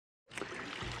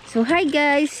So hi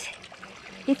guys,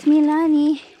 it's me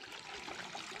Lani.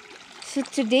 So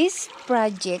today's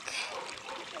project,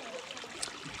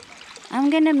 I'm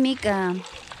gonna make a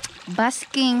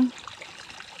basking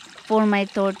for my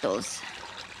turtles.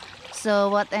 So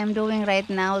what I'm doing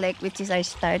right now, like which is I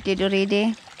started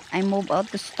already, I move out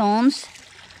the stones.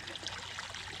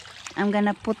 I'm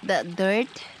gonna put the dirt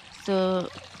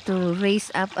to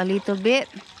raise up a little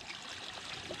bit.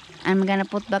 I'm gonna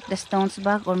put back the stones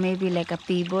back, or maybe like a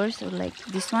pavers or like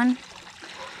this one.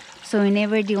 So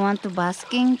whenever they want to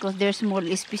basking, because there's more,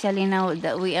 especially now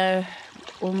that we are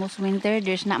almost winter,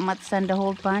 there's not much sun the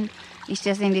whole pond. It's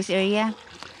just in this area.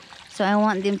 So I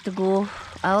want them to go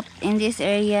out in this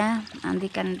area and they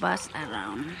can bask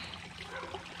around.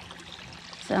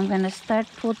 So I'm gonna start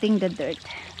putting the dirt.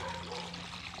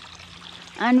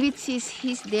 And which is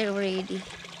he's there already.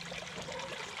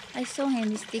 I saw him,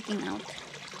 he's sticking out.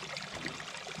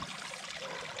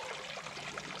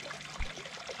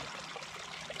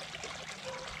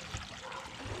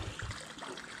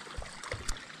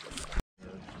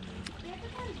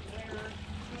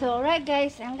 So alright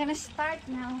guys, I'm gonna start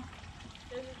now.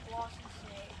 There's a glossy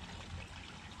snake.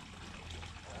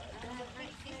 There's a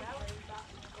nice snake,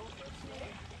 gopher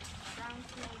snake, brown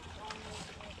snake,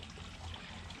 long-nosed snake.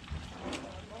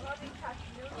 Mojave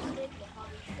catch-nose snake,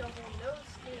 Mojave shovel-nose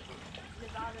snake,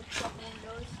 Nevada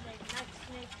shovel-nose snake, night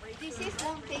snake, racer, This is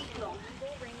won't take long.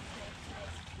 eagle, ring snake,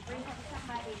 ringneck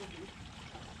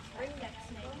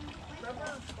snake,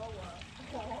 rubber boa,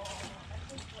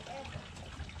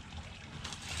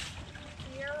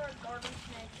 Sierra garter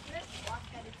snake, Smith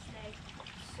black-headed snake,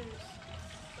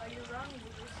 Sayurung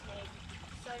river snake,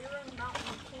 Sayurung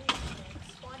mountain king snake,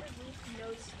 spotted leaf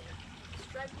nose snake,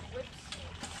 striped whip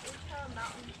snake, Utah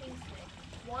mountain king snake,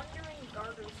 wandering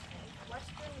garter snake,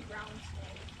 western ground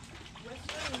snake,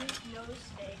 western leaf nose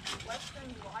snake, western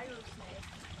lyre snake,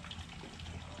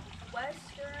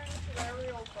 western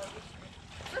terrestrial garter snake.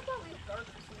 What's that leaf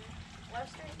garter snake?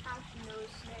 Western patch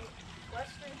nose snake,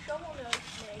 western shovel nose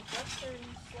snake, western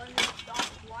slender stalk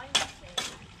blind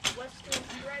snake, western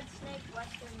thread snake,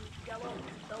 western yellow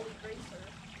belly racer.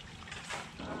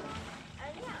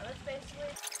 And yeah, that's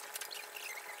basically.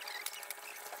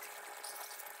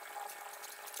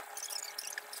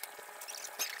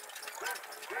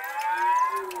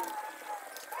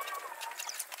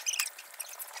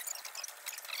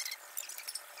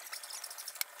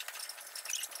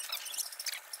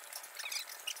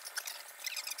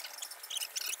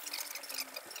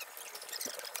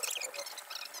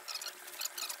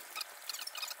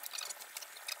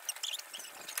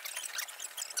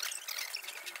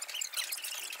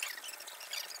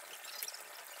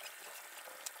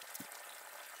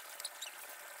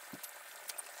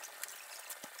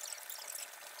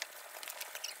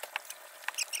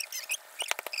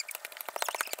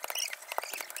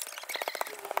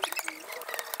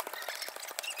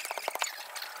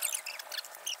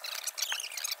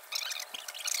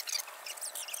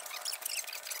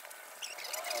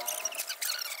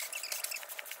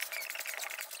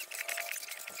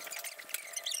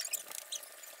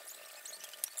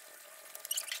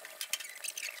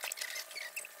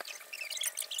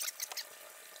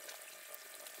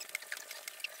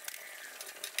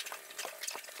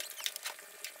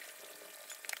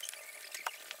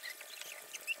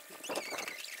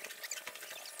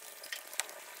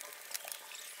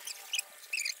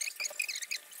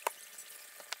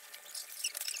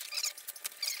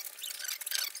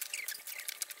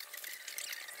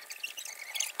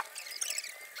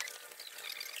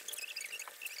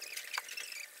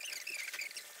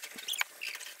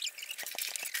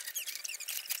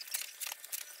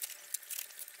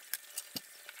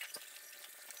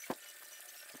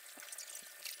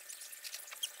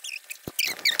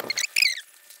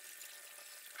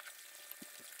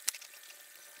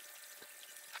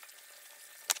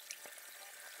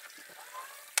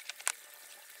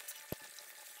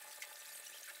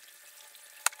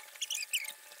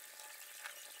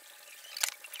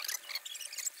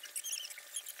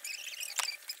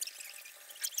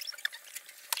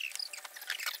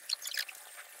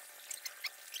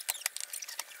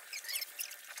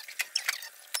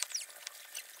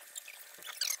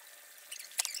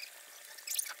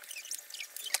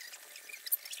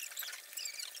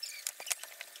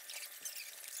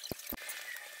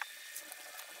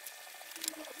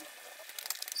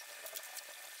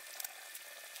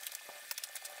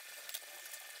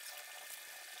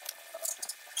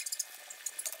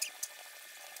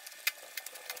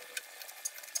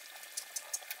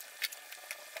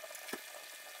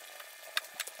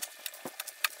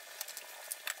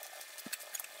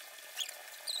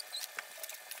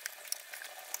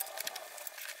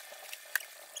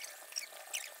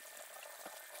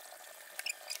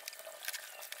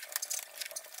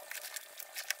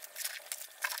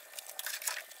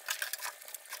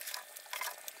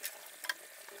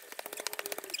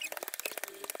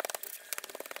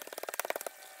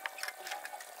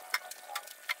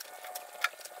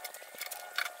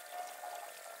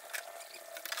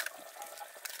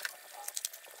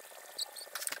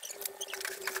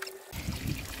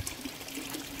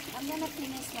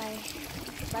 finish my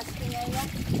basking area.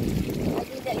 I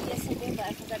did that yesterday, but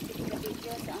I forgot to do the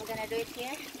video, so I'm gonna do it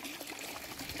here.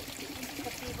 This is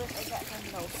the fibers I got from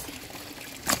those.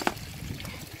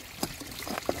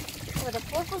 So the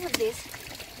purpose of this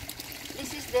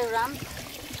is the ramp,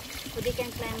 so they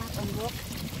can climb up and walk,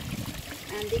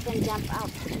 and they can jump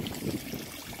out.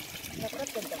 But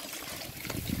look at those.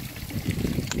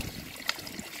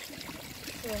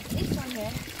 So this one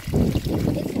here,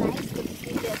 it's nice because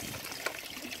you just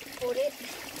put it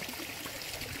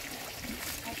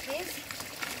like this.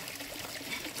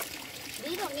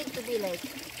 They don't need to be like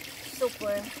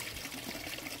super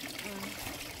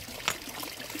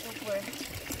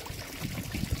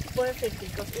perfect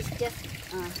because it's just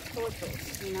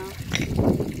turtles, you know.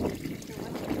 So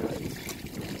what you do is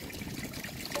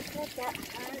just like that,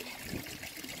 and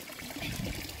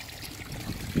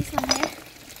this one here.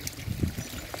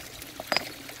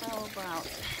 How about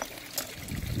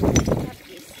cut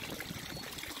this?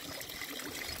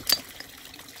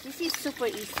 This is super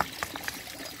easy.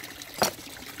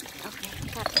 Okay,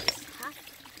 cut this half.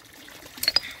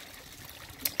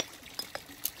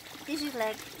 This is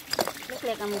like, look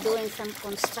like I'm doing some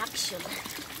construction.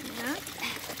 Yeah.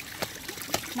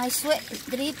 My sweat is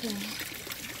dripping.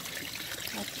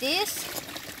 Like this.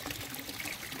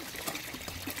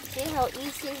 See how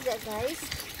easy is that, guys?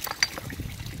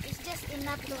 It's just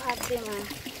enough to have them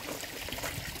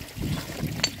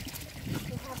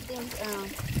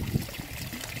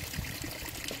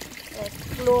like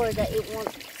floor that it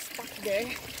won't stuck there.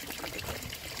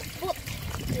 Put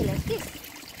it like this.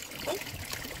 Okay?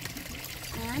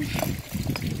 And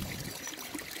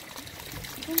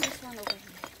bring this one over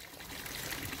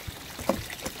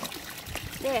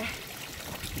here. There.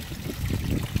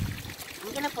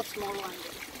 I'm gonna put small one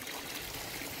there.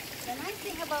 The nice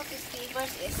thing about these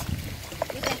fibers is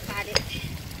you can cut it.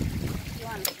 You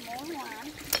want a small one.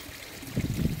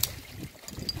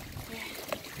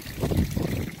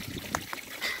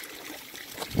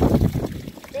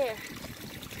 There.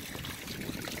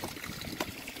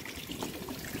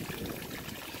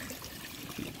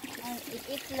 And if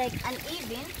it's like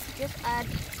uneven, just add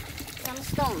some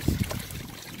stones.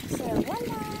 So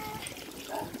voila!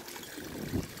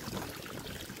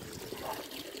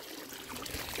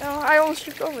 Oh, I almost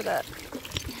tripped over that.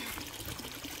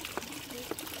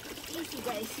 Easy,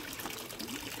 guys.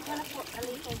 I'm gonna put a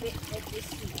little bit like this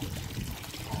here.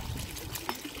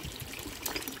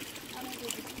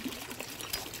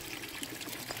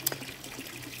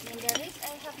 Then the rest I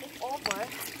have left over,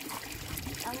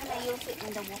 I'm gonna use it in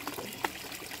the walkway.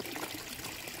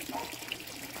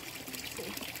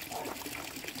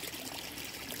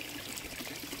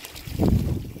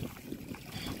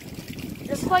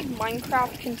 It's like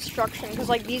Minecraft construction because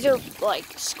like these are like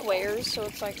squares, so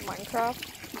it's like Minecraft.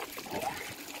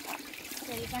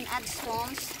 So you can add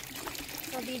stones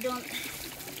so they don't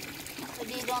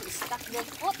stuck their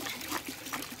foot.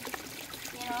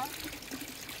 You know.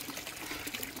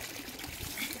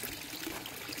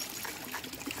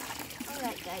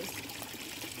 Alright, guys.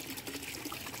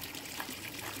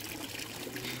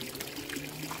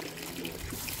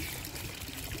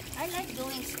 I like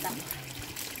doing stuff.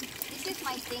 This is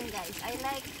my thing, guys. I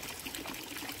like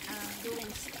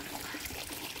doing stuff.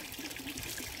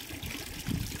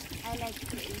 I like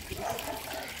creating stuff.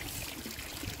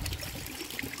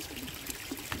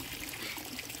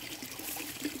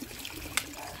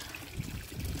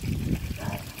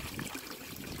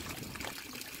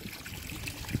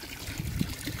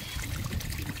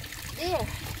 There.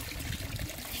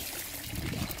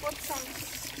 Put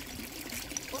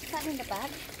some in the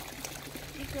bag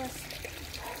because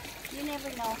you never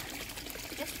know.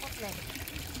 Just put like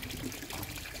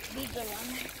bigger one.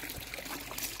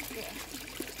 There.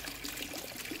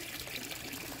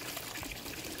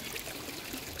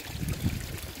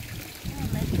 And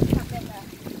like you have that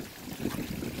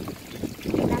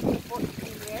enough to put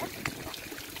in there.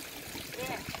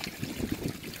 There.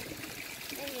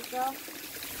 There you go.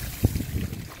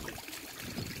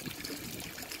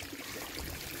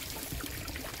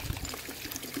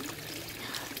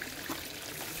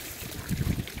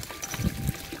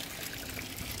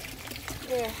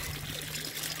 There.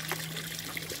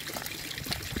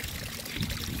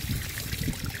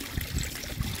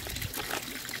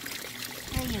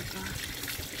 There you go.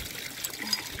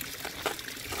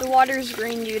 The water's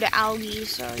green due to algae,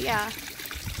 so yeah.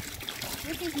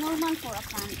 This is normal for a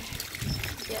plant.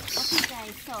 Yes. Okay,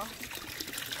 guys, so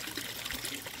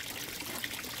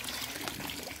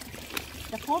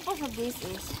the purpose of this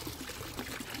is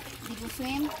you go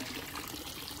swim,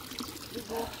 you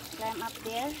go climb up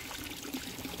there.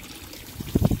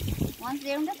 Once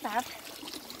they're on the top,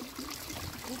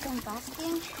 some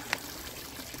basking,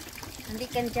 and they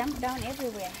can jump down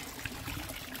everywhere.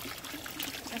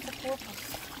 That's the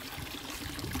purpose.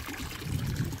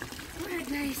 Alright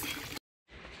guys.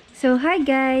 So hi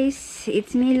guys,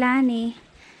 it's me Lani.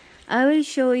 I will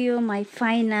show you my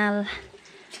final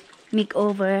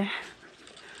makeover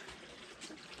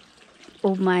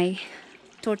of my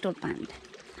turtle pond.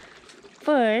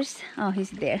 First, oh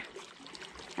he's there.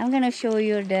 I'm gonna show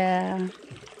you the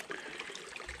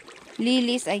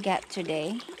lilies I got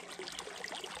today.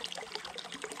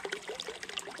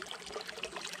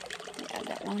 Yeah,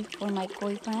 that one for my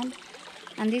koi pond.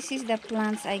 And this is the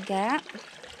plants I got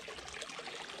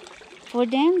for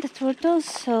them, the turtles.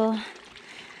 So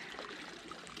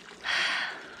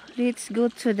let's go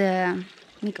to the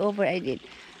makeover I did.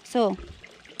 So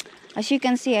as you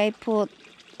can see,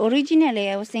 originally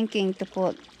I was thinking to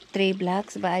put 3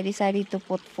 blocks, but I decided to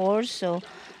put 4. So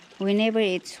whenever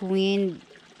it's wind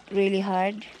really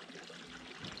hard,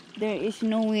 there is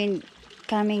no wind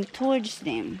coming towards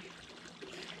them.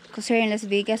 Because here in Las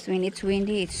Vegas, when it's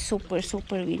windy, it's super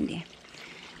windy.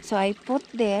 So I put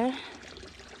there.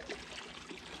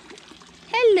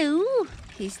 Hello,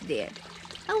 he's there.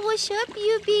 Oh, what's up,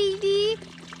 you baby?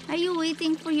 Are you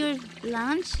waiting for your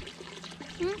lunch?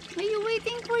 Are you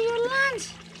waiting for your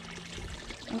lunch?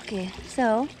 Okay,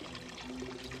 so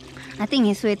I think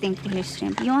he's waiting for his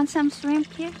shrimp. You want some shrimp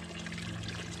here?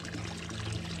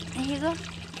 There you go.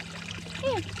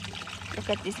 Here. Look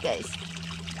at these guys.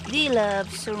 They love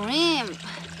shrimp.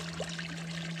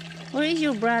 Where is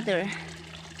your brother?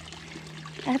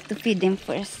 I have to feed them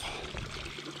first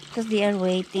because they are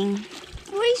waiting.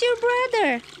 Where is your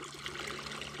brother?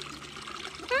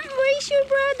 Where is your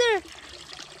brother?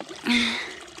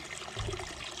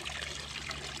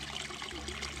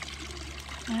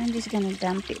 I'm just gonna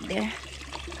dump it there.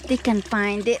 They can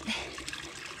find it.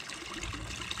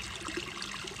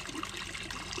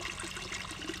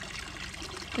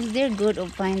 Because they're good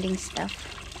at finding stuff.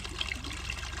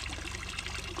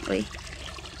 Wait.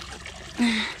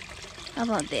 How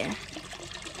about there?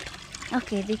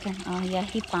 Okay, they can. Oh yeah,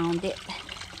 he found it.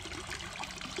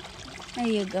 There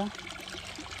you go.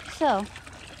 So,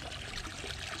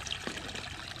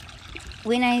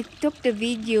 when I took the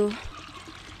video,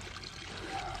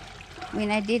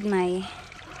 when I did my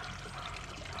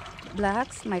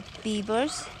blocks, my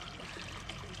beavers,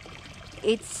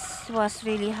 it was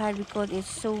really hard because it's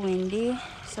so windy.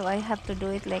 So I have to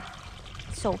do it like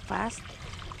so fast.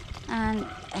 And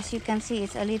as you can see,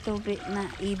 it's a little bit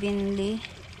not evenly.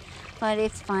 But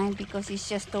it's fine because it's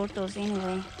just turtles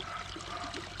anyway.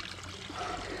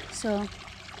 So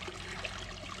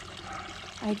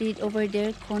I did over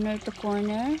there corner to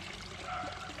corner.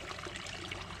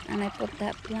 And I put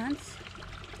that plants.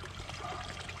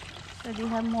 So they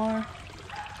have more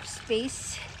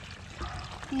space.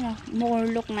 You know, more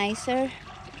look nicer.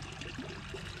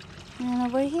 And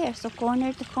over here, so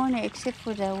corner to corner, except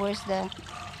for where's the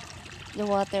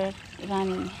water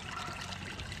running.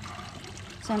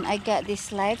 So I got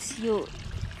these lights,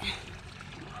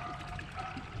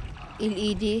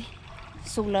 LED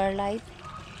solar light.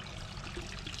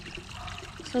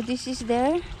 So this is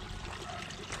their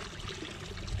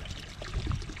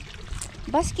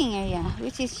basking area,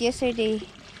 which is yesterday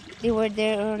they were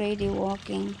there already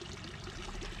walking.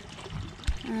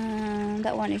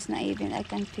 That one is not even, I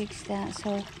can fix that.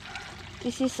 So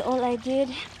this is all I did,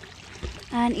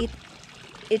 and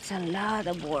it's a lot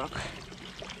of work,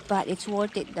 but it's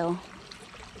worth it though.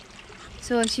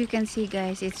 So as you can see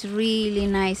guys, it's really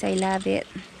nice. I love it.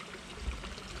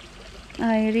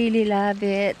 I really love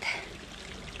it.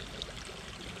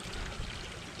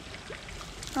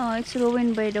 Oh, it's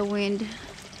ruined by the wind.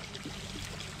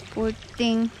 Poor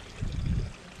thing.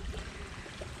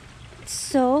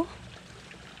 So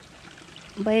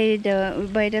by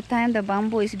the time the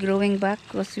bamboo is growing back,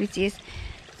 which is,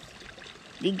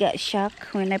 they got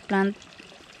shocked when I plant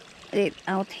it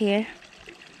out here.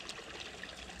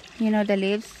 You know, the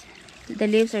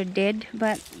leaves are dead,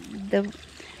 but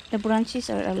the branches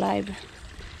are alive,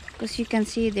 because you can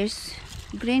see there's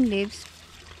green leaves.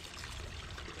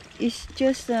 It's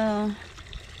just oh,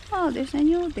 there's a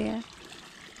new there.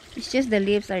 It's just the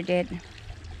leaves are dead.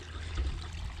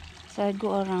 So I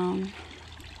go around.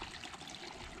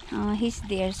 Oh, he's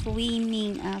there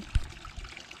swimming up.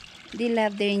 They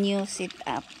love their new sit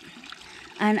up.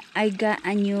 And I got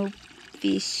a new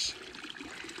fish.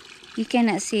 You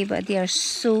cannot see, but they are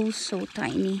so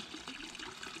tiny.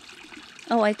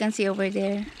 Oh, I can see over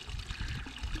there.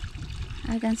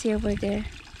 I can see over there.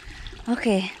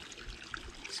 Okay,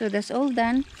 so that's all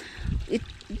done. It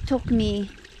took me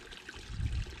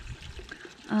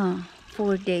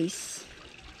 4 days.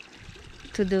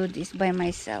 to do this by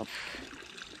myself.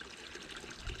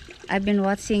 I've been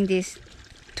watching this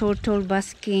turtle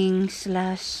basking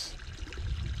slash,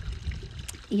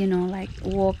 you know, like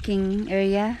walking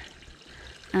area,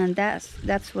 and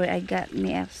that's where I got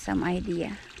me some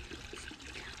idea.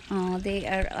 Oh, they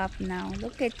are up now.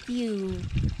 Look at you.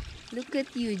 Look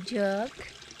at you, Jak.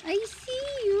 I see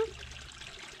you.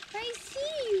 I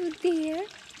see you there.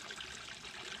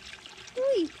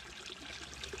 Uy.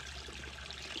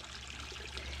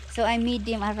 So I made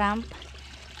them a ramp.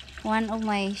 One of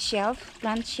my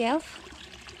plant shelf.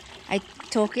 I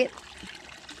took it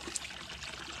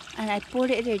and I put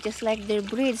it there just like their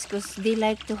breeds, because they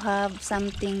like to have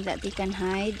something that they can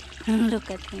hide.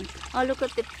 Look at him. Oh, look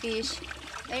at the fish.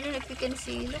 I don't know if you can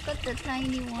see. Look at the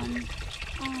tiny one.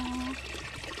 Oh,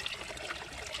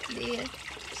 they're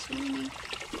swimming.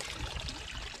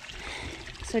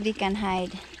 So they can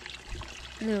hide.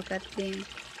 Look at them.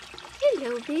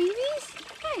 Hello, babies.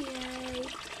 Hi.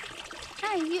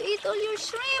 Hi, you eat all your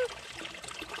shrimp.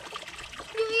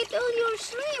 You eat all your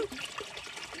shrimp.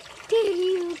 There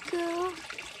you go.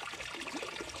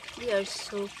 They are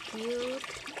so cute.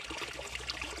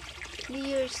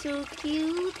 They are so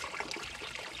cute.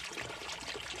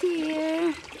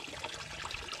 There.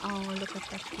 Oh, look at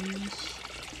that fish.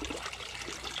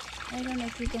 I don't know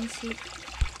if you can see.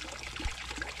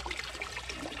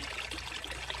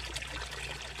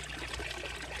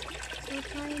 So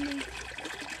tiny.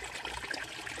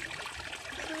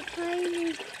 So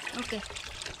tiny. Okay.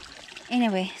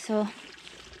 Anyway, so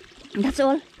that's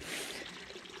all.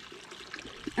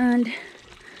 And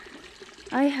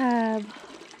I have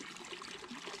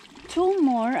 2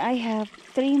 more. I have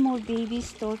 3 more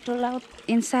babies turtle out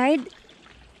inside.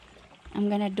 I'm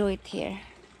gonna do it here.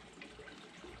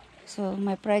 So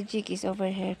my project is over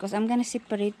here, because I'm gonna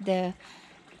separate the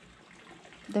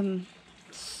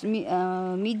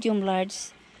medium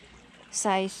large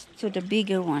size to the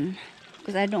bigger one,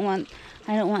 because I don't want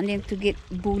them to get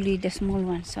bully the small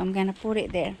one. So I'm gonna put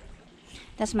it there.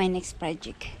 That's my next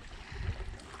project.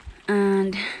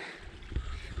 And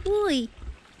ooh,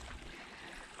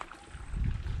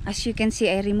 as you can see,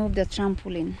 I removed the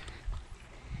trampoline,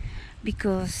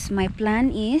 because my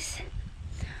plan is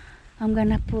I'm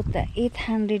gonna put the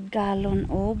 800-gallon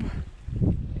of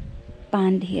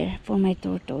pond here for my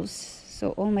turtles,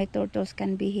 so all my turtles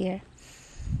can be here.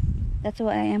 That's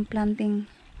why I am planting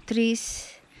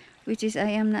trees, which is I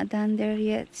am not done there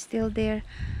yet, still there.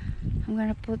 I'm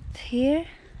gonna put here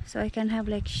so I can have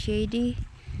like shady.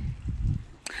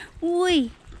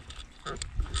 Oi,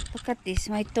 look at this,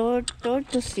 my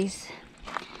tortoises.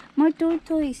 My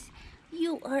tortoise,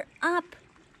 you are up.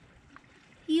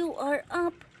 You are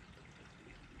up.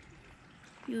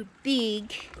 You're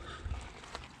big.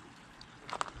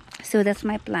 So that's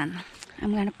my plan.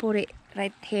 I'm gonna put it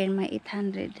right here in my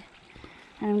 800.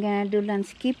 And I'm gonna do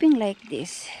landscaping like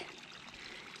this.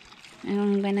 And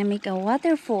I'm gonna make a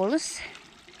waterfalls.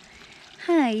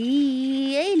 Hi,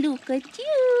 hey, look at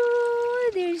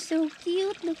you. They're so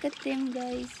cute. Look at them,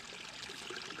 guys.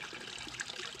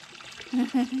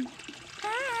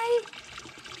 Hi.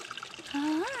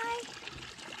 Hi.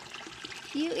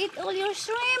 You eat all your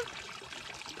shrimp?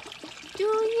 Do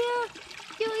you?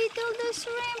 You eat all the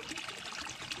shrimp?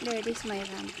 There, this is my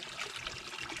ramp.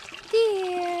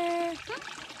 There. Huh?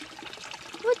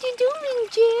 What you doing,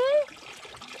 Jill?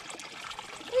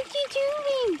 What you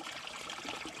doing?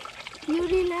 You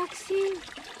relaxing?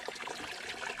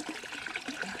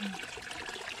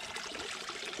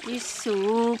 You're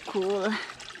so cool.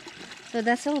 So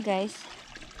that's all, guys.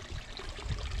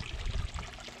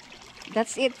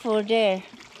 That's it for there.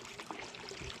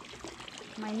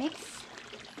 My next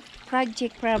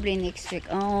project probably next week.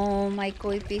 Oh, my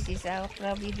koi fish is out.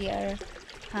 Probably they are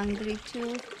hungry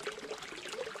too.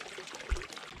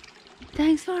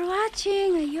 Thanks for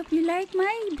watching. I hope you like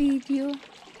my video.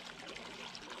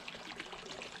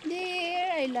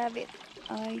 There, I love it.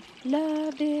 I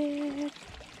love it.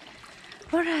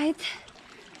 Alright.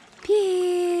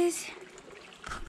 Peace.